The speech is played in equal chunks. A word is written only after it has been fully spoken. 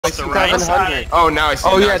The right side. Oh, now I see.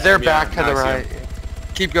 Oh yeah, they're back to the right.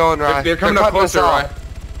 Keep going, Ryan. They're coming up closer, Ryan.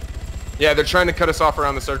 Yeah, they're trying to cut us off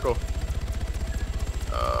around the circle.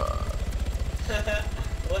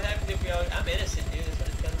 What happened if we all... I'm innocent, dude. That's what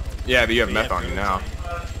it's done. Yeah, but you have meth on you now.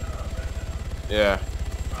 Yeah.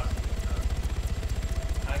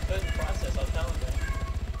 I couldn't process. I'll tell him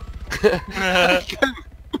that.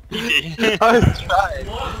 I was trying.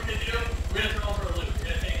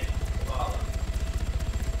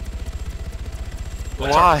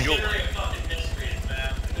 Why?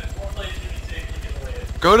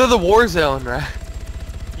 Go to the war zone, right?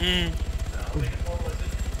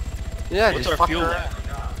 Yeah, What's just our fuck fuel around.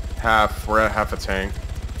 Half. We're at half a tank.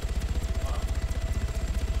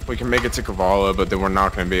 We can make it to Kavala, but then we're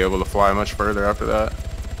not going to be able to fly much further after that.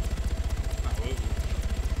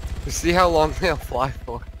 You see how long they'll fly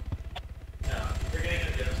for.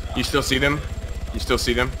 You still see them? You still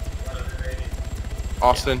see them?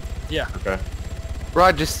 Austin? Yeah. Okay.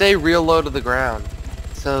 Rod, just stay real low to the ground,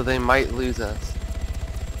 so they might lose us.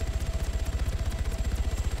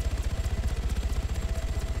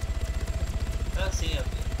 I don't see him.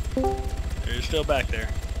 You're still back there.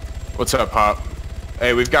 What's up, Pop?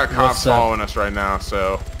 Hey, we've got cops What's up? following us right now,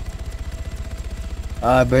 so...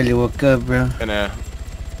 I barely woke up, bro. Gonna...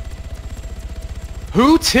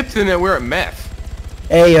 Who tipped in that we're at meth?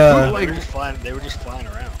 Hey, They were just flying. They were just flying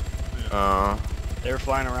around. They were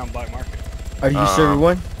flying around Black Market. are you server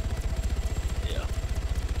one? Yeah.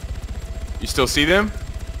 You still see them?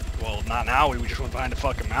 Well, not now. We just went behind a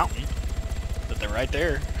fucking mountain. But they're right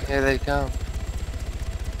there. Here they come.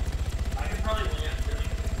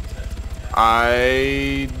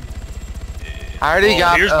 I already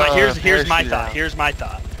got. Here's my parachute thought. out. Here's my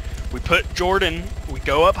thought. We put Jordan. We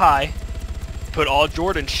go up high. Put all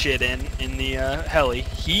Jordan's shit in the heli.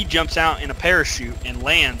 He jumps out in a parachute and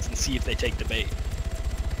lands and see if they take the bait.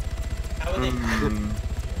 How would they...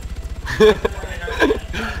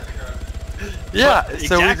 Yeah, But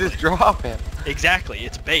so we exactly. just drop him. Exactly,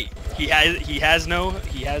 it's bait. He has no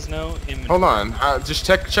inventory. hold on. Just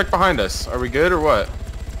check behind us. Are we good or what?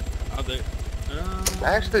 Oh, they-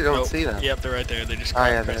 I actually don't nope. see them. Yep, they're right there. They just Oh,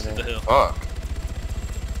 yeah, crested they're the hill. Fuck.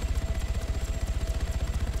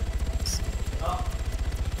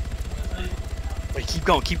 Wait, keep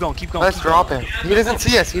going. Let's keep drop going. him. He doesn't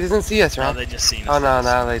see us. He doesn't see us, No, right? they just seen us. Oh no,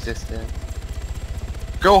 no, they just did.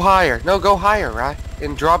 Go higher. No, go higher, right?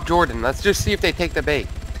 And drop Jordan. Let's just see if they take the bait.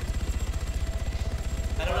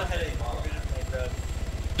 I don't know how to play, bro.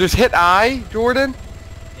 Just hit I, Jordan.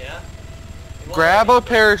 Yeah? Grab a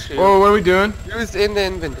parachute. Whoa, what are we doing? Use in the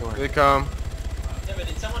inventory. They come. Yeah, but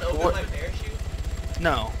did someone open What? my parachute?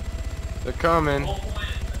 No. They're coming.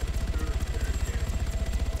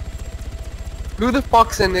 Who the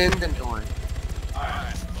fuck's in the inventory?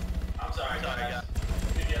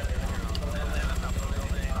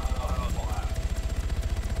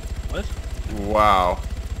 What? Wow.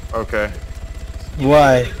 Okay.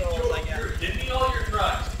 Why? Give me all your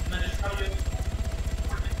drugs, and then just try to get...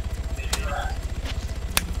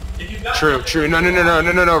 True.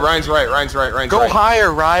 No. Ryan's right. Go right.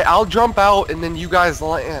 higher, right? I'll jump out and then you guys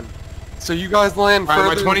land. So you guys land Ryan,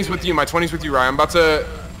 my further. 20's with you. My 20's with you, Ryan. I'm about to...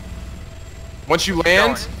 Once you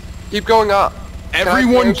land, Keep going up.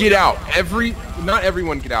 everyone get out. Not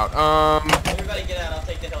everyone get out. Everybody get out, I'll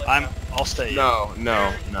take the helicopter. I'll stay. No.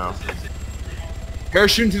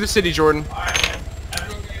 Parachute into the city, Jordan.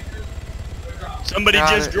 Somebody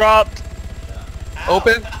Got just it. dropped.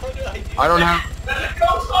 Open. How do I do I don't have...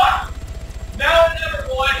 Don't stop! Now or never,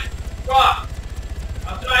 boy! Drop!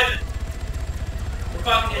 I'm driving. We're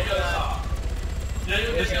fucking gonna go stop. Now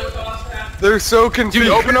you're gonna go stop. They're so confused.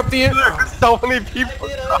 Dude, open up the There's so many people.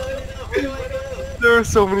 There are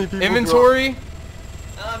so many people. inventory.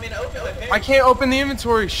 I mean, open my parachute. I can't open the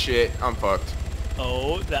inventory. Shit, I'm fucked.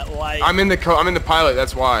 Oh, that light. I'm in the pilot.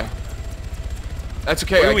 That's why. That's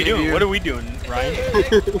okay. What I are we gave doing? you- What are we doing, Ryan?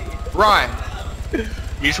 Ryan.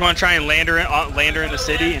 You just want to try and land her in the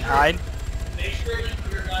city and hide? Make sure you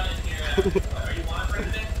put your gun in here. Are you on for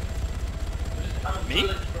anything? Me?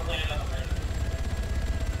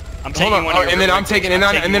 I'm Hold taking on. one of your And then I'm vehicles. taking. And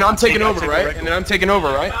then I'm taking over, I'll take right? the And then I'm taking over,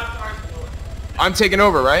 right? I'm taking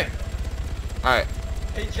over, right? All right.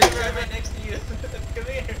 Hey, Trevor, I'm right next to you. Come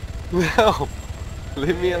here. No.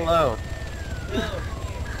 Leave me alone. No.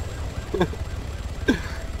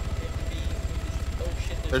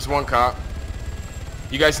 There's one cop.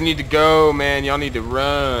 You guys need to go, man. Y'all need to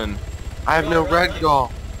run. I have no red goal.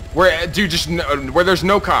 Where, dude? Just where there's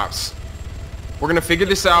no cops. We're gonna figure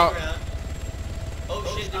this out. Oh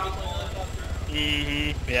shit, did we call a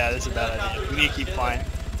helicopter? Yeah, that's a bad idea. We need to keep flying.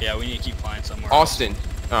 Yeah, we need to keep flying somewhere. Austin.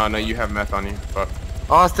 Oh no, you have meth on you. Fuck.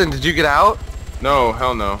 Austin, did you get out? No,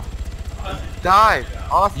 hell no. Dive.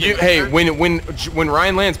 Austin. You, hey, when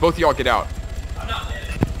Ryan lands, both of y'all get out. I'm not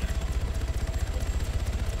landing.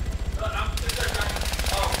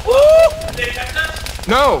 Did they text us?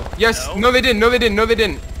 No. Yes. No. No, they didn't. No, they didn't. No, they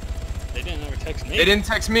didn't. They didn't ever text me. They didn't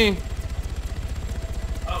text me.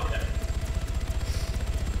 Oh, okay.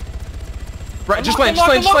 Right. Just land. Just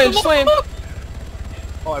land. Just land. Just land.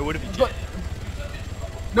 Oh, I would have been dead.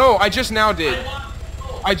 No, I just now did.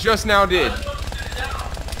 I just now did.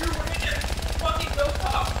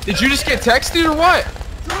 Did you just get texted or what?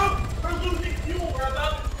 We're losing fuel. We're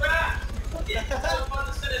about to crash. It's about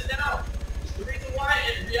to set us down. The reason why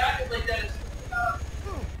it reacted like that is.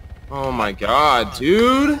 Oh my god,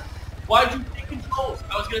 dude. Why'd you take controls?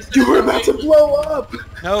 I was gonna say. You were about to blow up.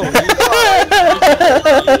 No.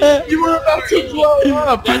 You were about to blow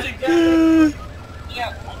up. That's exactly.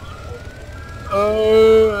 Yeah.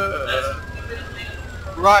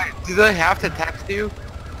 Right. Do they have to text you?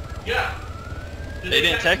 Yeah. They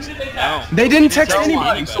didn't text me. No. They didn't text tell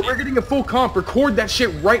anybody, anybody. so we're getting a full comp. Record that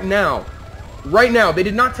shit right now. Right now. They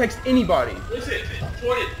did not text anybody. Listen,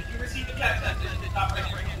 Jordan, did you receive the text message at the top right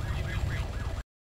hand?